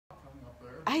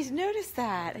I noticed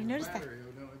that. I noticed that.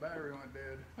 The battery went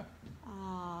dead.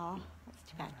 Oh, that's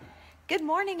too bad. Good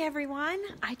morning, everyone.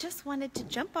 I just wanted to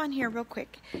jump on here real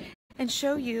quick and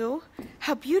show you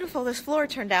how beautiful this floor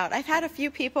turned out. I've had a few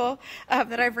people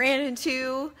that I've ran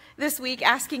into this week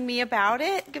asking me about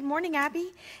it. Good morning,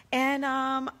 Abby. And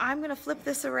I'm going to flip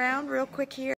this around real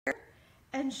quick here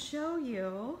and show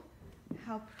you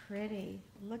how pretty.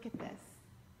 Look at this.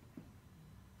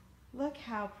 Look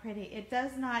how pretty. It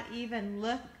does not even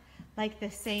look like the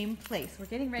same place. We're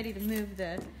getting ready to move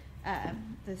the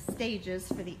stages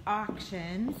for the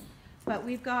auctions, but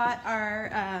we've got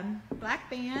our black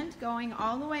band going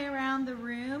all the way around the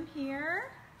room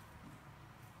here.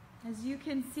 As you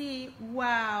can see,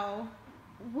 wow,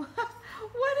 what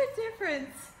a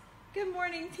difference. Good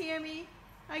morning, Tammy.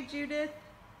 Hi, Judith.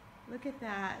 Look at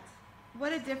that.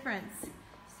 What a difference.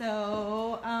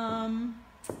 So I'm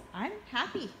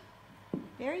happy.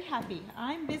 Very happy.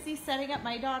 I'm busy setting up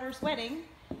my daughter's wedding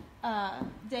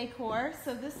decor.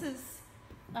 So this is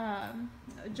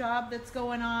a job that's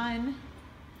going on.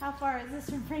 How far is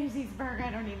this from Frazeysburg? I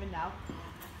don't even know.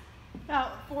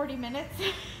 About 40 minutes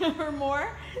or more.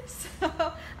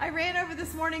 So I ran over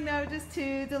this morning though just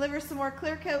to deliver some more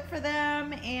clear coat for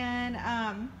them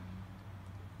and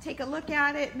take a look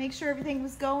at it, make sure everything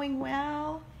was going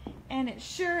well. And it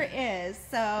sure is.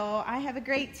 So I have a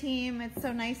great team. It's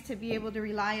so nice to be able to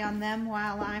rely on them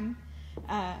while I'm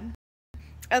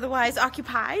otherwise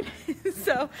occupied.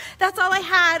 So that's all I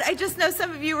had. I just know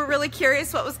some of you were really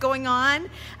curious what was going on.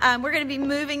 We're going to be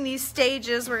moving these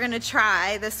stages. We're going to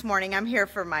try this morning. I'm here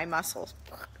for my muscles,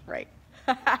 right?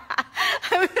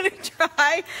 I'm going to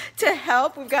try to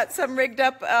help. We've got some rigged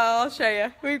up. I'll show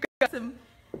you. We've got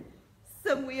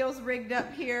some wheels rigged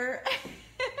up here.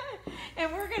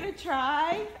 And we're going to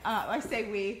try, I say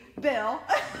we, Bill,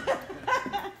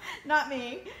 not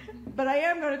me, but I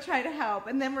am going to try to help.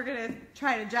 And then we're going to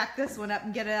try to jack this one up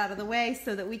and get it out of the way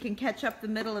so that we can catch up the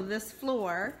middle of this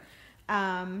floor,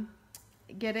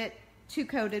 get it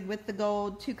two-coated with the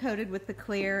gold, two-coated with the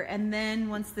clear, and then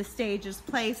once the stage is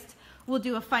placed, we'll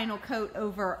do a final coat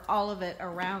over all of it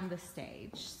around the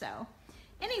stage. So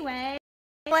anyway.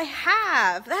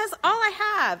 That's all I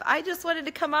have. I just wanted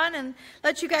to come on and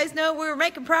let you guys know we were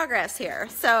making progress here.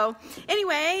 So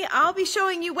anyway, I'll be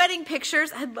showing you wedding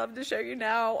pictures. I'd love to show you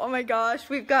now. Oh my gosh,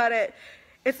 we've got it.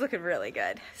 It's looking really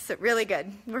good. So really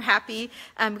good. We're happy.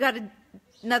 We've got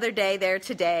another day there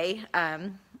today,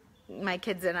 my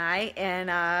kids and I,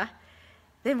 and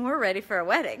then we're ready for a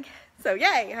wedding. So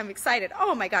yay, I'm excited.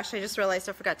 Oh my gosh, I just realized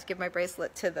I forgot to give my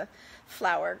bracelet to the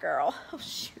flower girl. Oh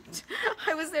shoot,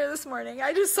 I was there this morning.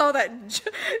 I just saw that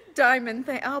diamond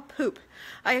thing. Oh poop,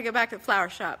 I gotta go back to the flower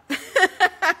shop.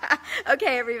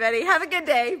 Okay everybody, have a good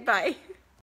day, bye.